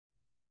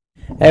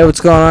Hey,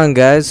 what's going on,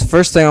 guys?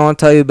 First thing I want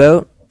to tell you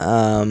about,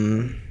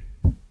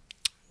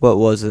 what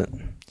was it?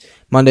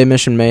 Monday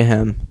Mission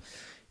Mayhem.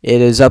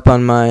 It is up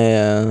on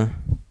my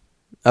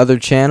other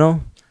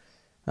channel.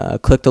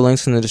 Click the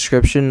links in the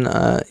description.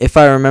 If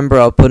I remember,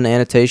 I'll put an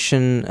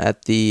annotation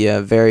at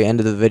the very end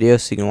of the video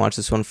so you can watch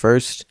this one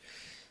first.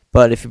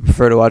 But if you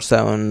prefer to watch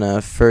that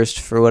one first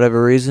for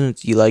whatever reason,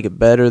 you like it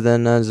better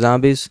than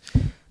zombies,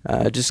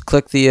 just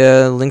click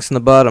the links in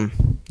the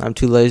bottom. I'm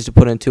too lazy to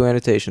put in two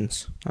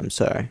annotations. I'm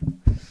sorry.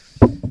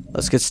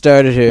 Let's get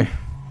started here.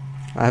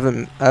 I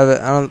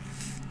don't.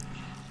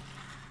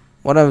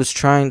 What I was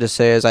trying to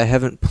say is I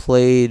haven't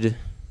played,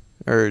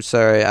 or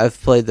sorry, I've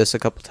played this a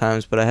couple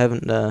times, but I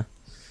haven't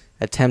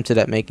attempted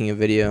at making a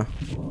video.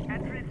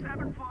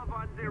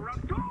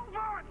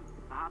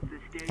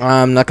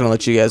 I'm not gonna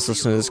let you guys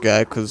listen to this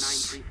guy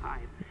because,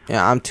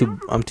 yeah, I'm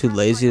too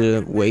lazy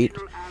to wait.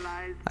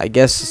 I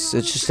guess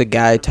it's just a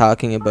guy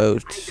talking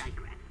about.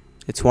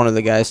 It's one of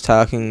the guys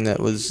talking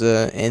that was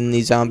in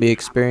the zombie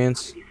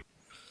experience.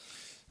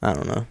 I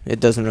don't know.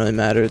 It doesn't really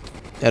matter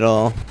at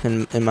all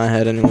in my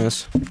head,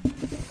 anyways.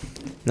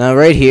 Now,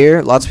 right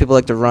here, lots of people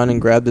like to run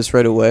and grab this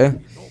right away.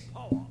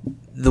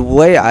 The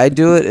way I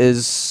do it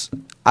is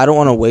I don't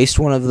want to waste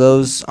one of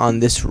those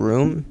on this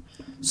room,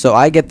 so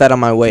I get that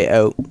on my way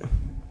out.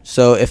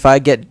 So if I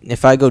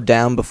go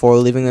down before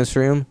leaving this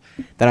room,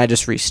 then I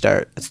just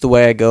restart. That's the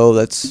way I go.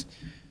 That's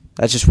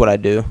just what I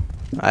do.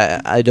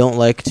 I don't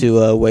like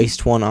to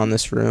waste one on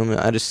this room.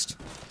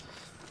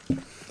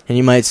 And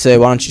you might say,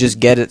 why don't you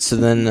just get it so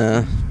then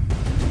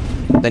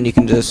you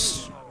can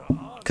just,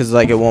 because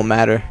like it won't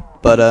matter.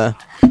 But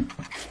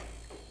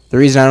the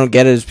reason I don't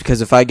get it is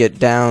because if I get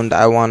downed,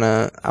 I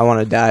wanna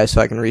die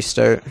so I can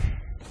restart.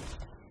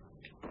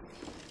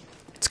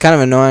 It's kind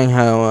of annoying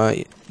how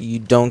you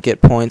don't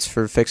get points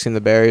for fixing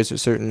the barriers at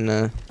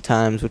certain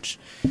times, which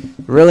is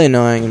really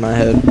annoying in my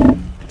head.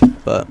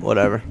 But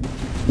whatever.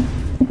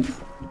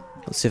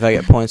 Let's see if I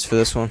get points for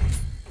this one.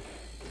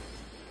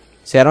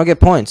 See, I don't get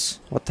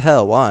points. What the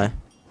hell? Why?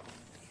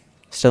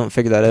 Still haven't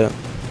figured that out.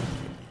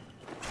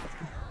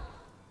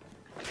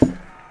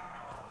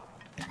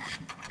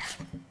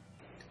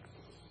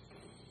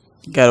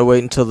 Gotta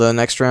wait until the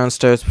next round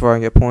starts before I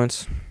get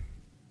points.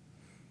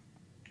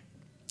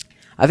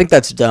 I think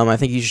that's dumb. I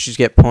think you should just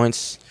get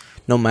points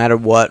no matter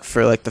what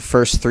for like the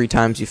first 3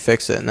 times you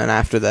fix it, and then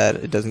after that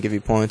it doesn't give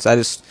you points.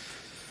 It's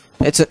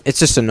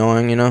just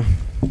annoying, you know.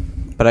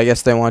 But I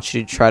guess they want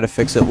you to try to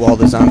fix it while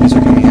the zombies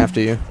are coming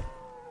after you.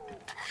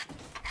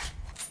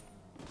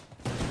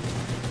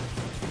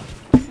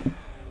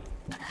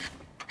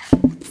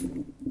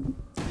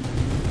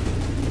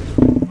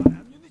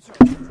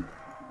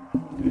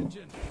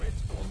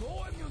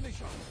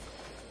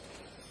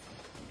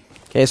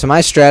 Okay, so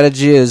my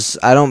strategy is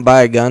I don't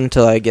buy a gun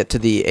until I get to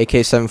the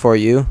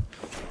AK-74U.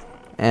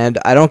 And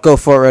I don't go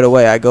for it right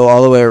away. I go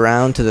all the way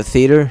around to the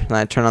theater, and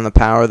I turn on the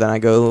power, then I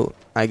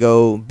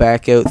go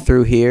back out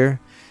through here,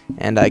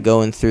 and I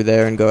go in through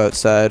there and go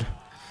outside.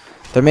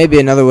 There may be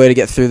another way to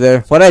get through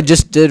there. What I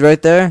just did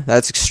right there,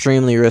 that's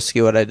extremely risky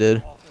what I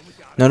did.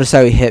 Notice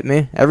how he hit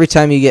me? Every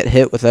time you get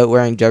hit without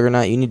wearing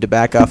Juggernaut, you need to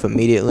back off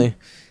immediately.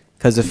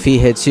 Because if he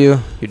hits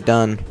you, you're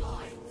done.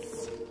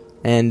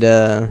 And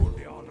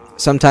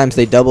sometimes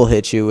they double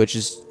hit you, which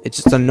is,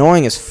 it's just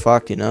annoying as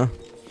fuck, you know?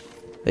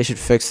 They should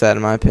fix that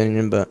in my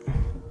opinion, but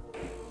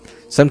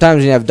sometimes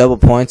when you have double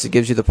points, it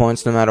gives you the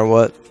points no matter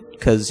what.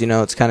 Because, you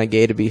know, it's kind of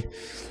gay to be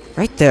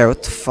right there.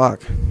 What the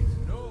fuck?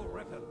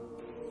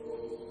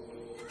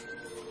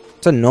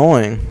 It's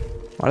annoying.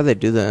 Why do they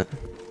do that?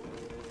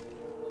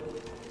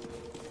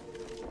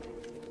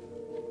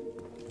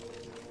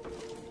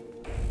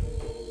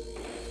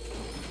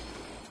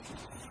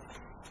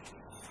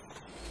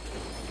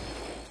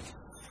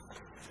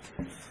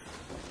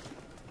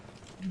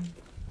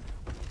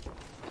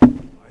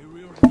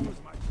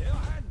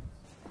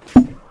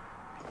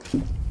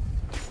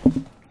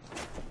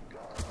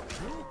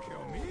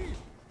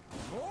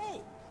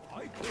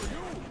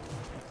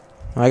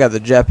 I got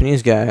the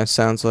Japanese guy, it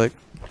sounds like.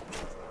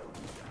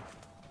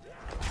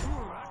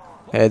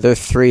 Okay, they're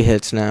 3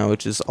 hits now,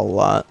 which is a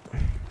lot.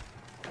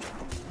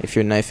 If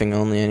you're knifing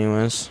only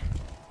anyways.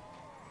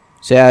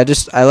 So yeah,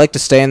 I like to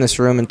stay in this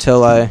room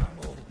until I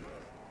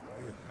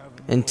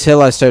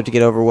start to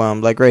get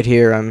overwhelmed. Like right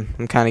here,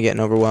 I'm kind of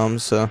getting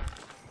overwhelmed, so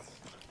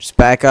just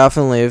back off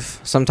and leave.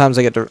 Sometimes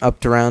I get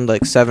up to around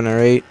like 7 or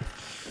 8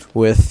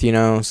 with, you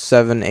know,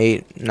 $7,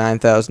 $8,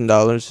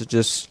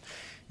 $9,000.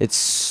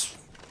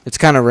 It's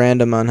kind of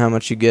random on how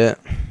much you get.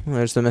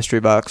 There's the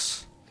mystery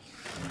box.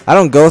 I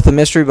don't go with the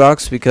mystery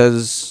box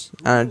because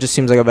it just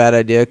seems like a bad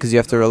idea because you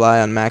have to rely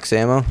on max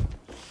ammo.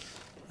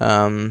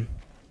 Not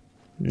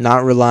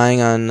relying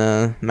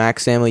on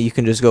max ammo, you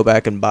can just go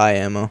back and buy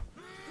ammo.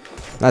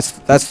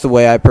 That's the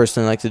way I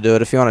personally like to do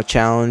it. If you want a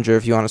challenge or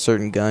if you want a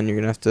certain gun, you're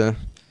going to have to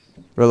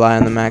rely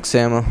on the max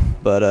ammo.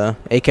 But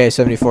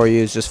AK-74U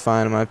is just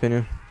fine in my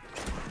opinion.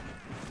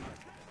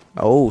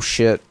 Oh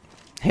shit.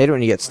 Hate it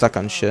when you get stuck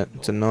on shit.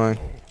 It's annoying.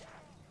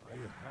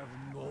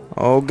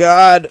 Oh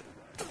god.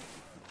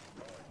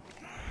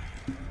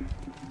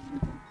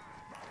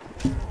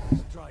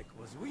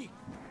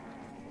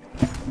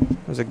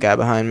 There's a guy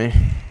behind me.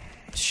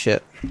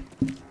 Shit.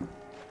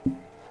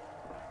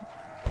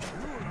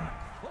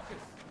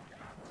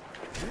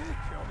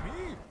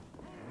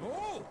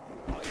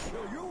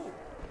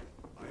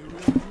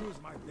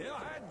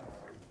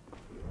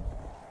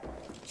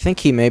 I think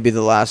he may be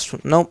the last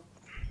one. Nope.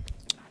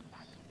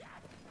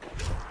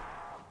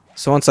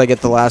 So once I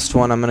get the last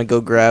one, I'm gonna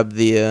go grab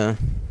the,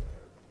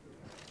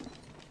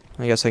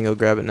 I guess I can go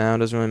grab it now, it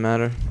doesn't really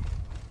matter.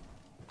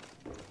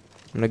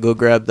 I'm gonna go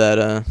grab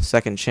that,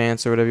 second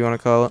chance, or whatever you want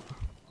to call it.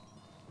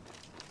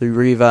 The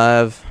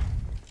revive.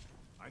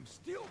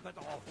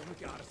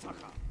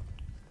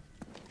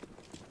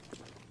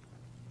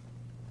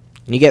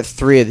 And you get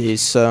 3 of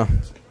these, so,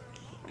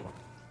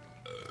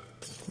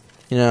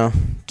 you know,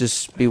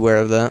 just beware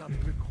of that.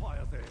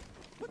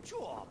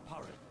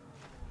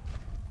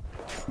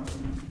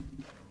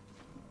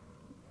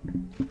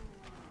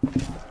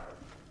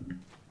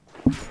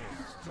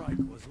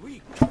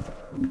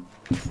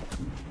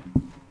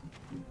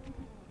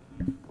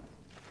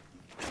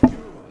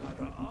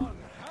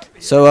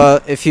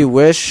 So, if you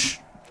wish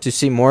to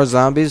see more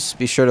zombies,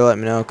 be sure to let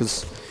me know,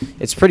 because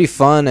it's pretty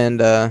fun, and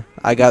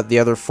I got the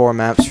other 4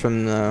 maps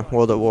from the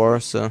World at War,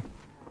 so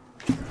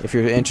if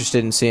you're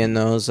interested in seeing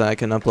those, I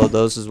can upload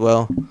those as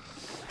well.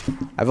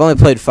 I've only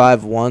played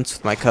 5 once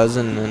with my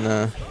cousin,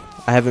 and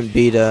I haven't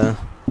beat well,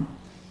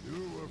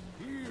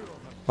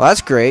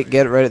 that's great,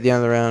 get it right at the end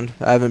of the round.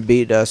 I haven't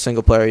beat a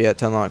single player yet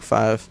to unlock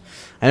 5.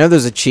 I know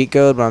there's a cheat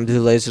code, but I'm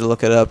too lazy to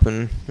look it up,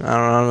 and I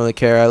don't really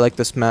care. I like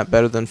this map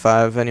better than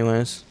 5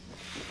 anyways.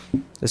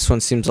 This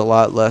one seems a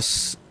lot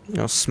less, you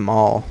know,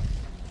 small.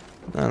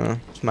 I don't know,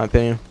 it's my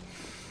opinion.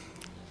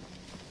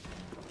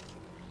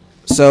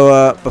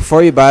 So,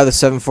 before you buy the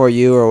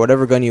 7.4U or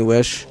whatever gun you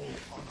wish,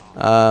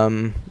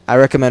 I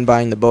recommend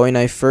buying the Bowie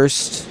knife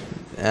first,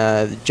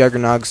 the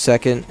Juggernog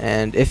second,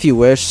 and if you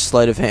wish,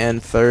 sleight of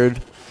hand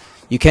third.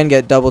 You can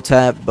get double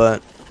tap,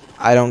 but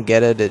I don't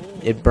get it.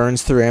 It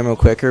burns through ammo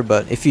quicker,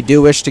 but if you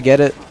do wish to get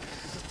it,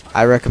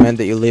 I recommend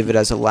that you leave it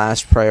as a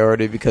last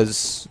priority,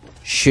 because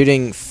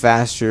shooting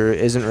faster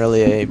isn't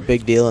really a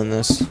big deal in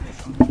this.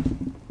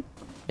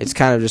 It's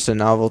kind of just a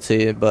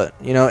novelty, but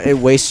you know, it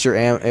wastes your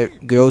ammo,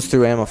 it goes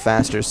through ammo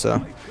faster,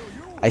 so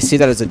I see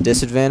that as a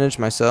disadvantage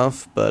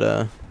myself,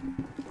 but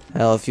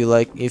hell, if you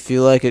like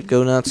it,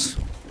 go nuts.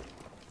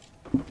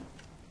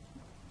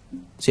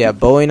 So yeah,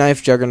 Bowie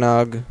knife,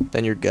 Juggernog,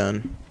 then your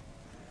gun.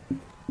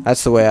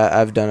 That's the way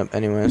I've done it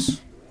anyways.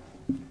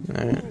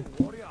 Alright.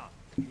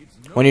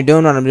 When you're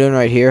doing what I'm doing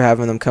right here,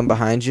 having them come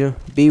behind you,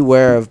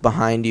 beware of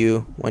behind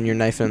you when you're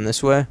knifing them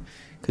this way,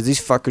 because these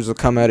fuckers will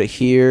come out of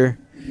here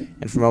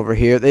and from over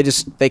here.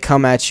 They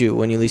come at you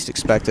when you least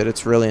expect it.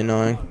 It's really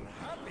annoying.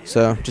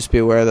 So just be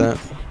aware of that.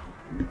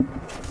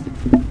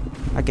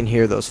 I can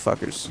hear those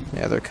fuckers.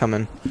 Yeah, they're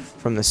coming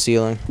from the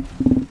ceiling.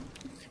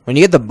 When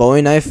you get the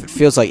Bowie knife, it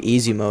feels like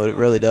easy mode. It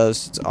really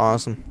does. It's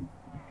awesome.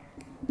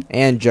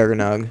 And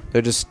Juggernog.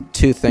 They're just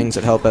 2 things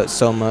that help out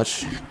so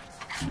much.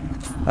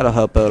 That'll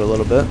help out a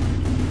little bit.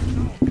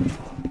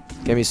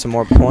 Give me some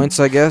more points,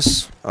 I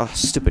guess. Oh,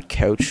 stupid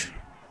couch.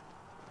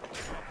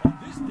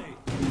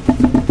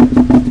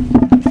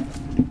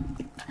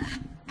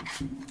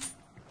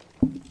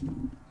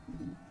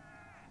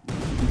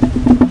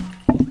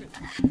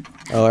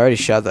 Oh, I already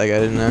shot that guy,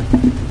 didn't I?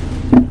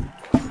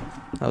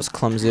 That was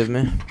clumsy of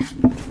me.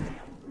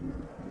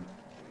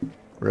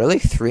 Really?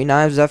 3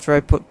 knives after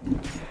I put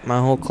my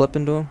whole clip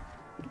into him?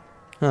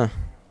 Huh.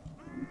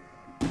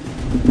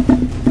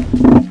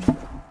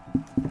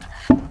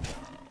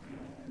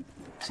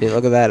 See,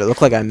 look at that. It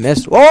looked like I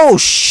missed. Oh,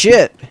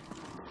 shit!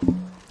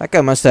 That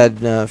guy must have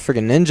had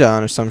friggin' ninja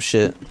on or some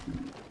shit.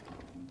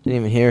 Didn't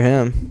even hear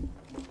him.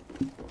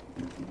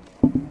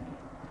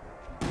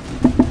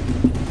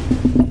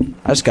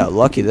 I just got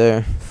lucky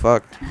there.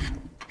 Fuck.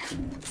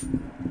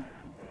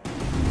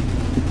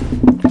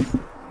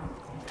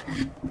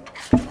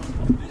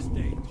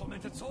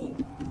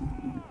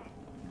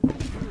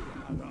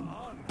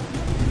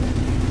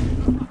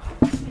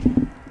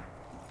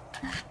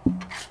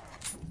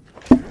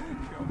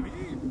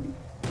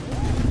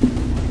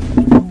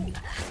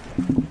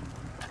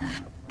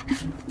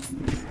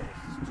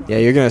 Yeah,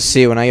 you're gonna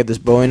see when I get this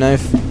Bowie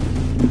knife.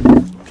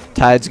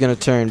 Tide's gonna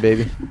turn,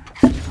 baby.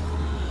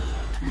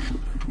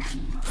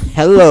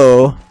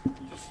 Hello.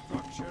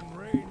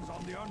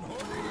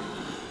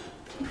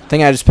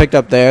 Thing I just picked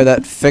up there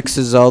that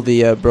fixes all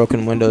the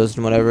broken windows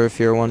and whatever, if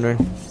you're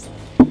wondering.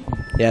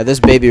 Yeah,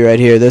 this baby right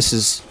here, this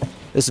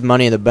is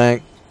money in the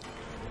bank.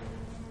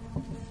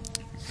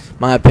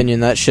 My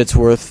opinion, that shit's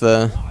worth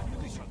 5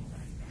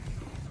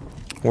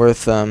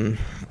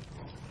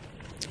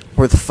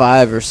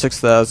 or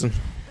 6,000.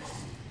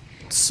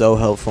 It's so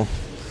helpful.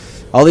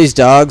 All these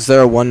dogs,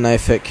 they're a 1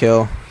 knife hit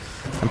kill.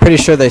 I'm pretty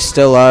sure they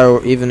still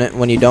are, even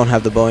when you don't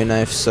have the Bowie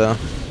knife, so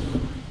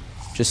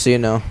just so you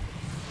know.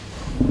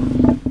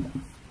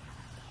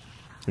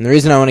 And the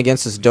reason I went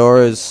against this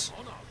door is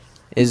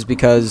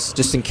because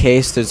just in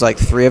case there's like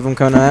 3 of them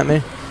coming at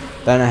me,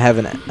 then I have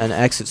an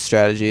exit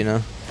strategy, you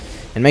know.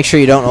 And make sure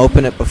you don't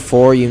open it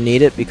before you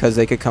need it, because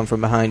they could come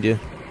from behind you.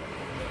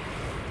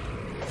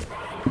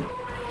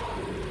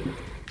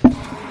 The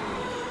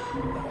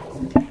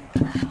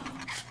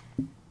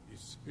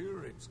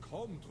spirits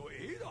come to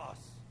aid us.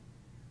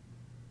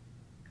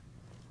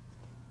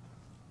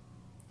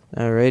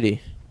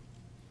 Alrighty.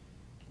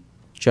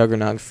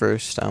 Juggernog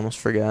first. I almost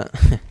forgot.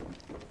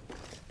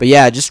 But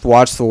yeah, just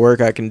watch the work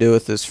I can do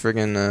with this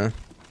friggin'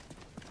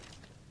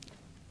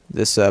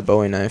 this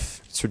Bowie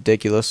knife. It's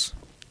ridiculous.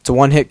 It's a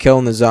one-hit kill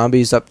in the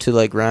zombies up to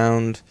like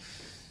round.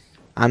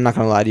 I'm not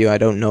gonna lie to you, I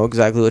don't know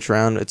exactly which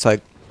round. It's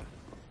like,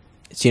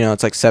 it's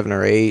it's like 7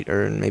 or 8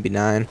 or maybe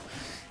 9.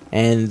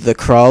 And the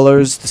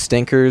crawlers, the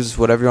stinkers,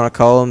 whatever you want to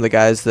call them, the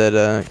guys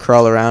that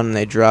crawl around and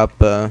they drop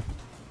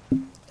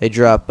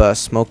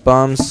smoke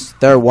bombs.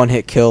 They're a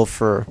one-hit kill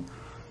for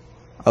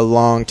a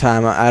long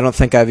time. I don't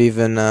think I've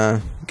even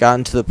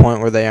gotten to the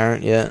point where they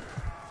aren't yet.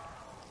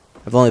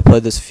 I've only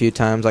played this a few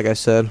times, like I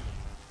said.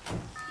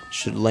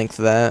 Should link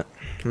that.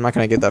 I'm not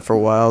gonna get that for a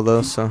while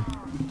though, so.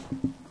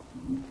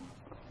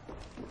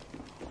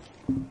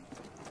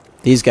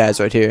 These guys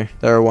right here,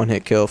 they're a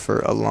one-hit kill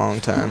for a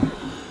long time.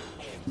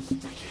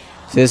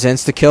 See this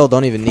insta-kill?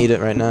 Don't even need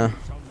it right now.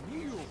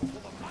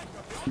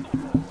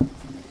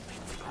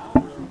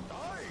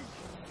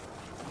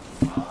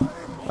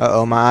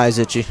 Uh-oh, my eye's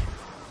itchy.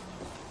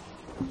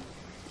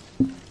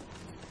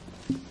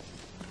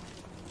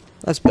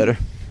 That's better.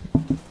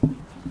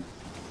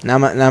 Now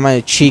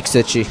my cheek's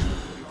itchy.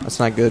 That's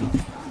not good.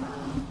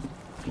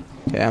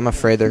 Okay, I'm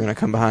afraid they're gonna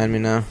come behind me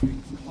now.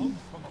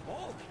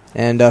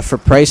 And for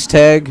price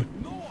tag,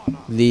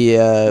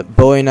 the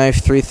Bowie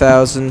knife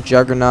 3000,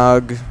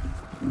 Juggernog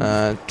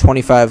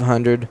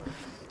 2500.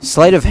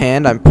 Sleight of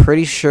hand, I'm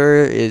pretty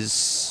sure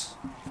is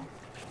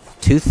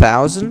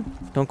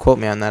 2000. Don't quote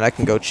me on that. I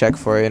can go check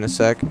for you in a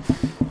sec.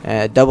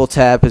 Double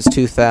tap is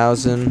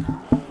 2000.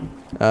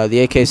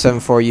 The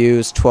AK-74U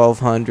is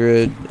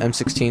 1200.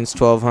 M16 is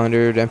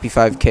 1200.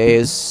 MP5K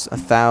is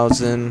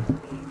 1000.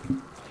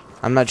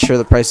 I'm not sure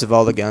the price of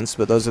all the guns,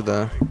 but those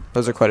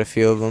are quite a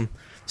few of them.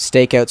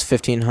 Stakeout's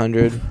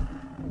 1500.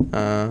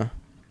 I'm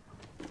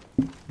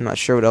not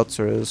sure what else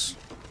there is.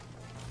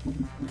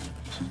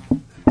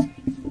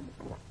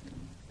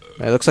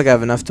 It looks like I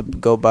have enough to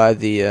go buy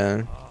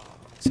the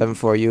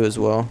 74U as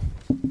well.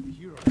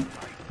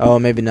 Oh,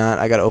 maybe not.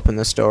 I gotta open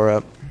this door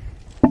up.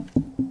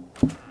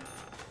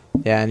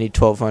 Yeah, I need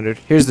 1200.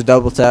 Here's the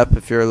double tap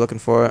if you're looking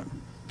for it.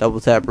 Double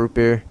tap root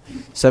beer.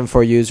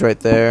 74U's right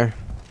there.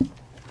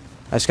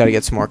 I just gotta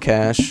get some more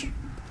cash.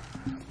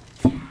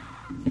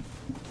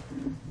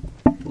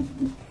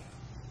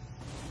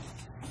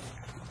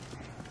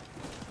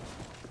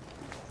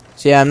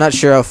 So yeah, I'm not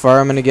sure how far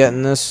I'm gonna get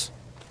in this.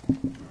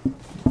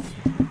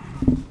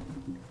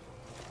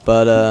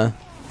 But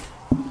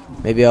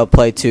maybe I'll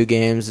play 2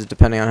 games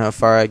depending on how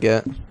far I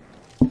get.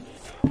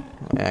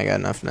 Yeah, I got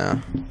enough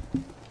now.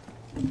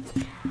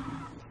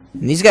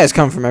 And these guys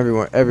come from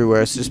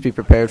everywhere, so just be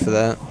prepared for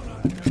that.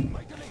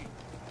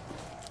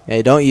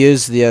 Yeah, don't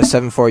use the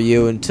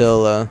 74U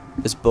until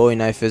this Bowie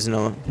knife isn't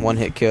a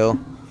one-hit kill.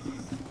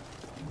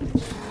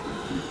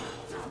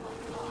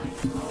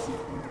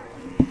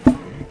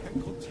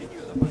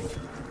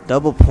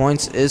 Double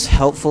points is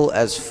helpful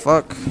as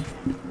fuck.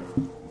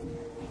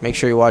 Make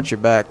sure you watch your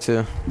back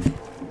too.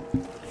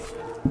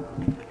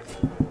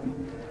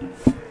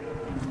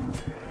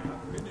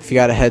 If you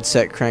got a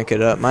headset, crank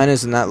it up. Mine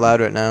isn't that loud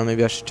right now.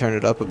 Maybe I should turn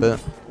it up a bit.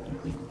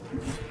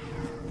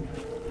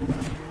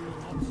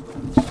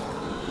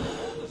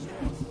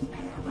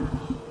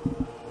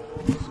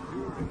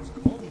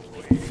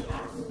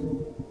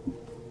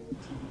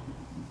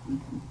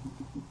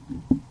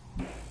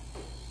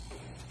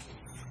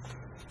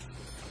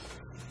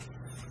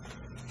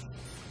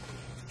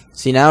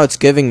 See, now it's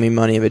giving me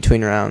money in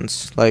between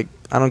rounds. Like,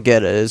 I don't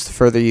get it. As the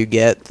further you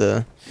get,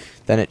 then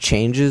it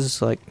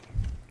changes. Like,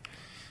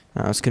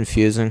 it's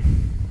confusing.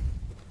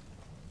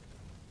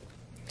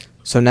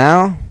 So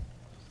now,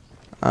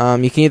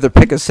 you can either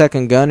pick a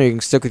second gun or you can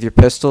stick with your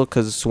pistol.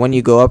 Because when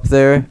you go up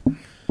there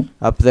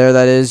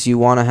that is, you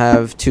want to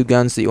have 2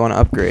 guns that you want to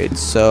upgrade.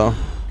 So,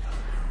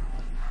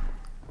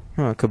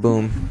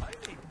 kaboom.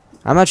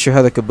 I'm not sure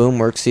how the kaboom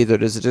works either.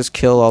 Does it just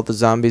kill all the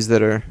zombies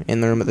that are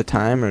in the room at the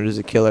time, or does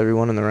it kill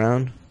everyone in the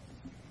round?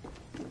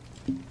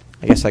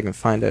 I guess I can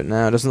find out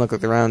now. It doesn't look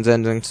like the round's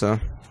ending, so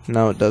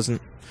no, it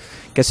doesn't.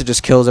 Guess it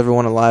just kills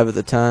everyone alive at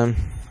the time.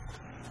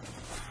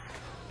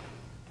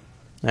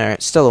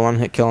 Alright, still a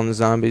one-hit kill on the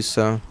zombies,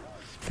 so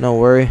no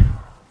worry.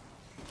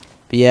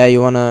 But yeah, you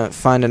want to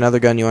find another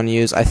gun you want to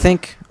use. I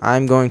think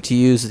I'm going to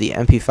use the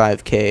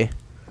MP5K.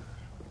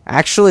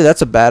 Actually,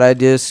 that's a bad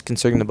idea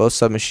considering they're both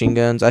submachine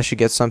guns. I should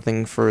get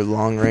something for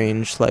long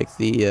range like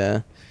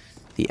the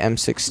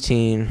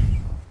M16.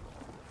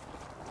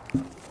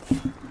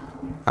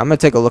 I'm going to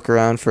take a look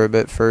around for a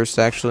bit first,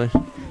 actually.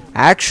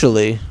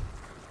 What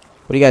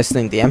do you guys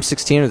think? The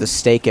M16 or the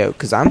stakeout?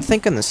 Because I'm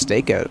thinking the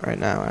stakeout right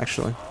now,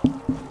 actually.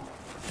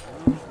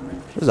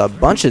 There's a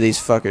bunch of these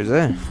fuckers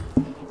there.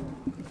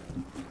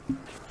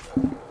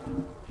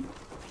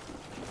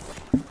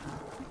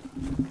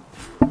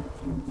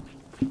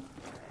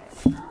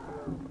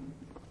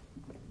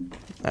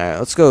 Alright,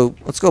 let's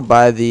go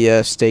buy the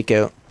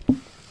stakeout.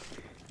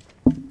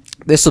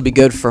 This will be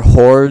good for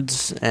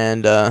hordes,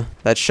 and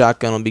that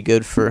shotgun will be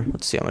good for,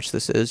 let's see how much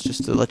this is,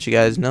 just to let you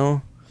guys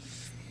know.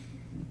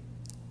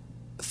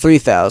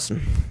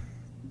 3,000.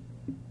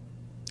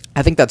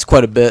 I think that's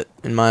quite a bit,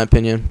 in my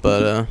opinion,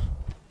 but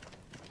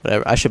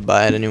whatever, I should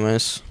buy it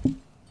anyways.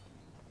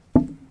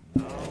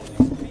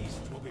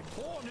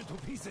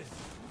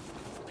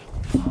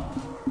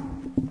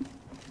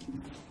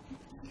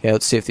 Okay,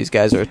 let's see if these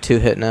guys are a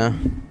 2-hit now.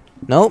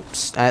 Nope,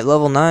 at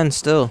level 9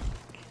 still.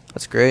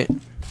 That's great.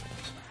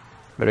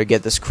 Better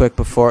get this quick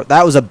before...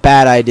 That was a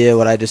bad idea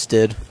what I just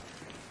did.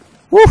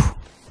 Woo!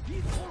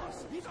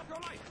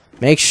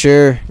 Make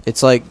sure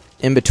it's like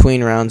in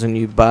between rounds when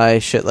you buy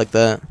shit like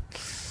that.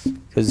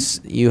 Because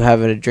you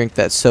having to drink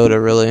that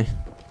soda really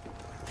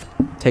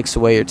takes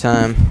away your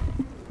time.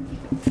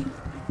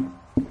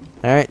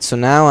 Alright, so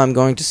now I'm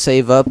going to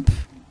save up.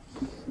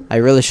 I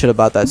really should have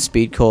bought that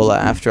speed cola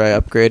after I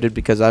upgraded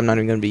because I'm not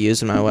even going to be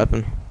using my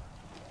weapon.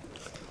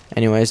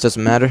 Anyways,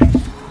 doesn't matter.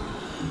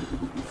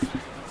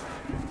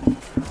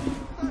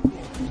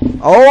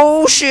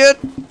 Oh shit!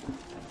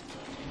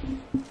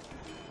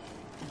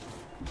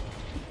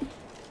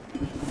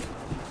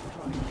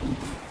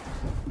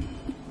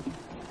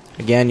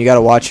 Again, you gotta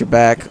watch your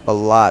back a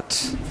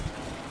lot.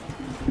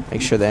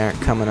 Make sure they aren't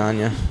coming on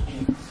you.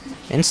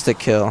 Insta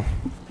kill.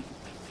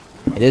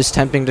 It is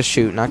tempting to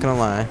shoot, not gonna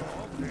lie.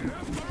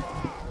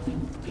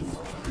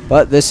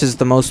 But this is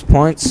the most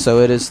points, so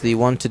it is the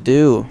one to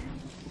do.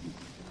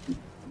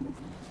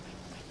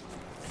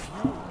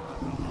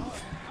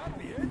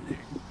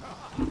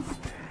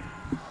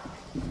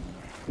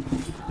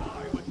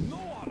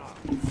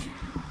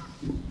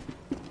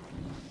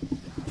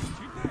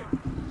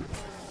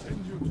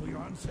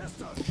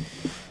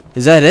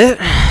 Is that it?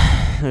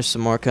 There's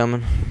some more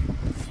coming.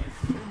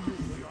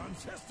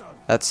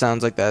 That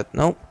sounds like that.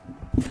 Nope.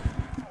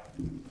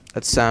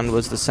 That sound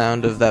was the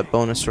sound of that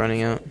bonus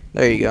running out.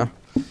 There you go.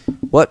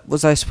 What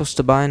was I supposed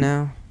to buy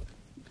now?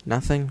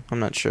 Nothing? I'm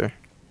not sure.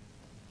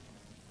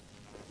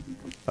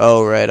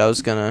 Oh, right. I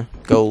was gonna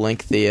go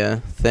link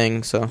the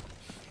thing, so.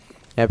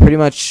 Yeah, pretty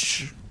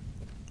much.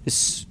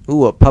 This.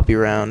 Ooh, a puppy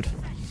round.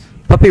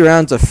 Puppy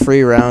round's a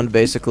free round,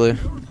 basically.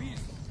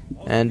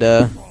 And,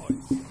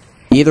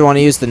 you either want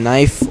to use the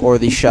knife or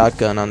the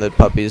shotgun on the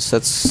puppies.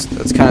 That's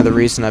kind of the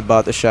reason I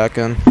bought the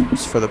shotgun.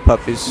 It's for the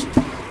puppies.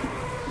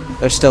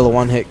 They're still a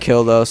one-hit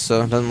kill though,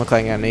 so it doesn't look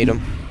like I need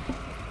them.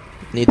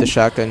 Need the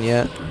shotgun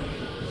yet.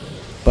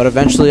 But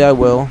eventually I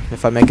will,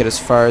 if I make it as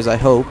far as I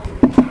hope.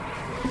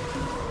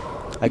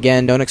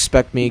 Again, don't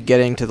expect me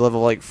getting to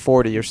level like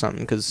 40 or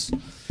something, because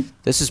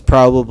this is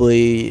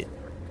probably,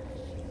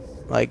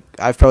 like,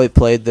 I've probably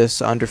played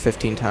this under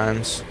 15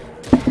 times.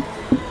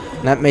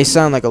 And that may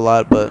sound like a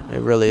lot, but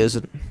it really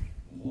isn't.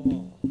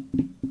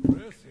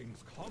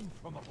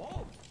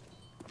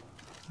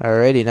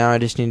 Alrighty, now I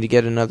just need to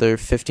get another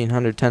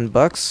 1,510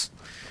 bucks.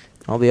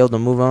 I'll be able to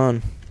move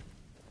on.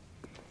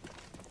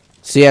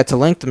 So yeah, to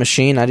link the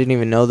machine, I didn't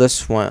even know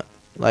this one.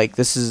 Like,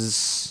 this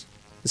is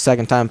the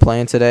second time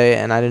playing today,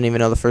 and I didn't even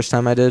know the first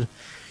time I did.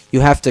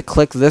 You have to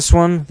click this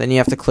one, then you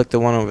have to click the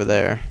one over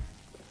there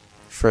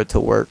for it to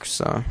work.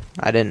 So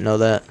I didn't know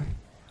that.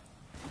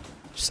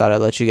 Just thought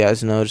I'd let you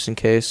guys know just in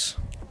case.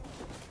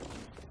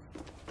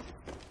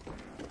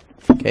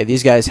 Okay,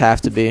 these guys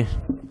have to be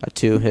a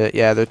 2-hit.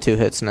 Yeah, they're 2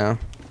 hits now.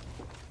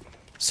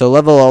 So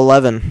level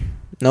 11.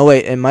 No,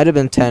 wait, it might have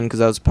been 10 because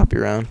that was a puppy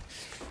round.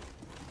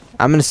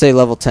 I'm going to say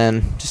level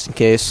 10 just in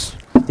case.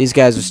 These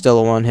guys are still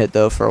a 1-hit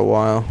though for a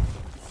while.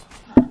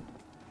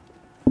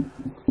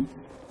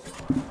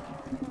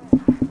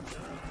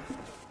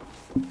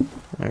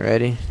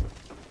 Alrighty.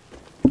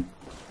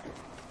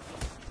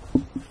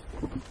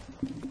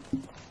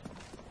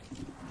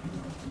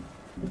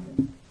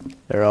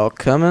 They're all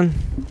coming.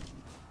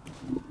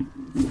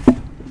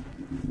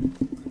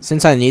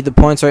 Since I need the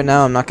points right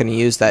now, I'm not going to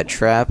use that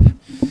trap.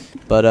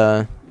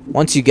 But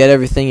once you get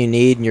everything you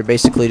need and you're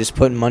basically just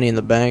putting money in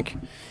the bank,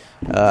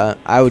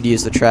 I would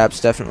use the traps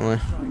definitely.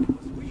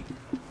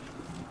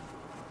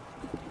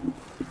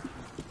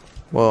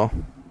 Whoa.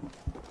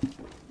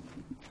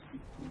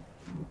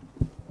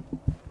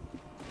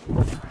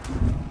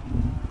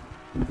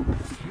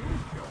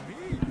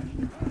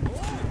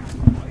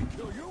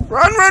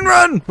 Run, run,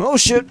 run! Oh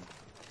shit.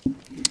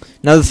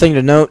 Another thing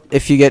to note,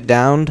 if you get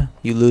downed,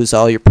 you lose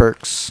all your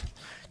perks.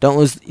 Don't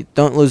lose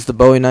the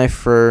Bowie knife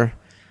for,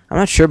 I'm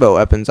not sure about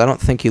weapons. I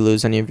don't think you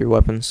lose any of your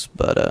weapons,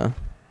 but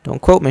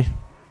don't quote me.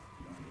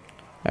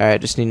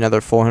 Alright, just need another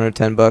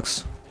 410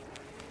 bucks.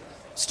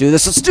 Let's do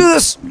this. Let's do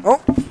this.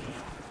 Oh.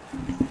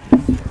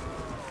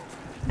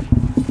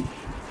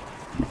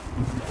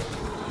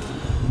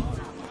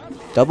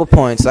 Double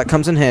points. That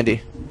comes in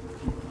handy.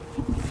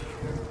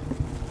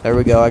 There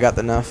we go. I got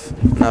enough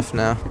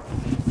now.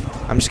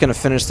 I'm just gonna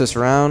finish this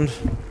round.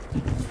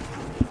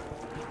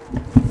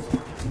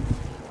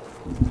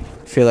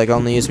 Feel like I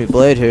only use my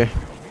blade here.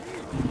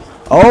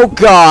 Oh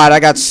god, I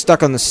got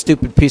stuck on the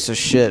stupid piece of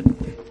shit.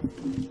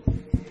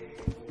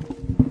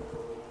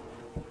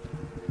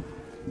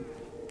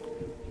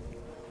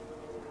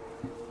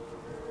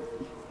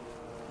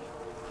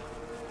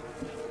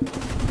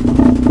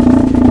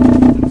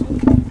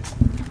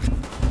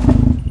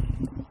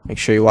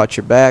 sure you watch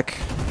your back.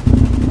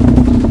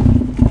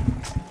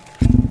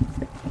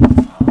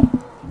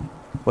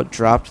 What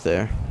dropped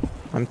there?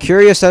 I'm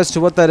curious as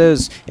to what that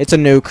is. It's a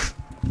nuke.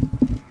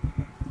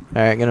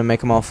 Alright, gonna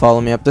make them all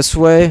follow me up this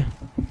way.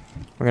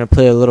 We're gonna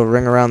play a little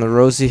ring around the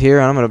rosy here.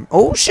 And I'm gonna...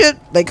 Oh shit!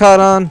 They caught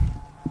on.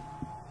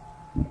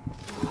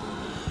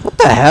 What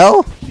the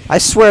hell? I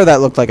swear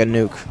that looked like a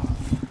nuke.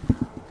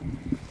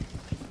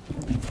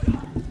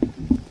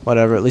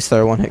 Whatever, at least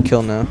they're a one-hit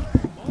kill now.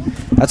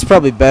 That's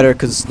probably better,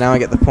 because now I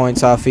get the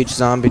points off each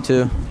zombie,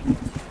 too.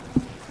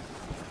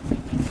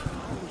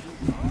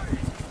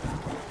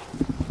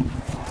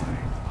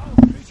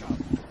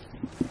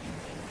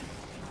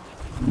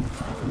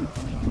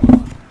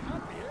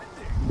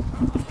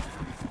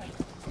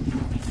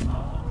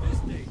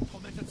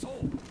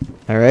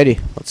 Alrighty,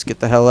 let's get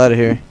the hell out of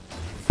here.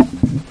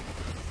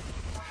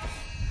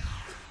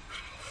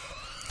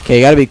 Okay,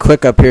 you gotta be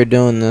quick up here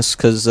doing this,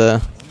 because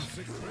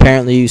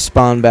apparently you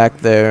spawn back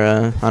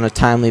there on a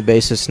timely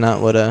basis,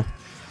 not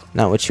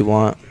what you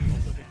want.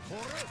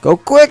 Go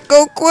quick,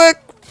 go quick!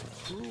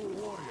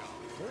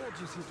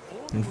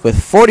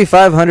 With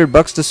 4,500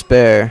 bucks to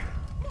spare.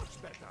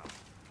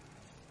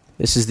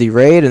 This is the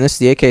raid, and this is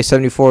the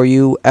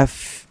AK-74U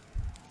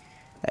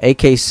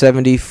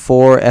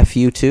AK-74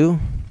 FU2.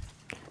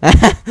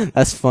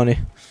 That's funny.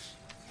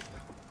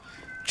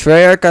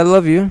 Treyarch, I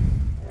love you.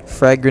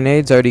 Frag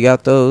grenades, already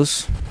got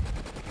those.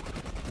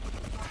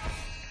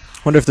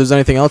 Wonder if there's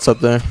anything else up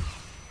there.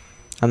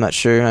 I'm not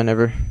sure, I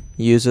never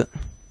use it.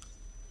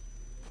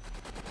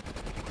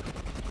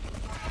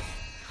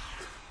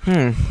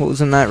 What was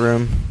in that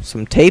room?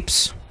 Some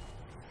tapes?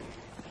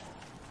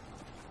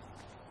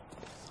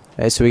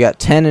 Okay, so we got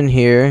 10 in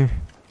here.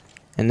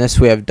 And this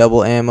we have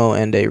double ammo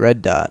and a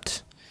red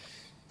dot.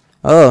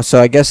 Oh,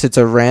 so I guess it's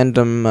a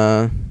random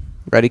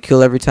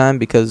reticule every time,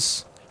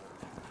 because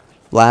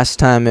last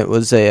time it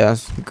was a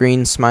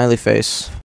green smiley face.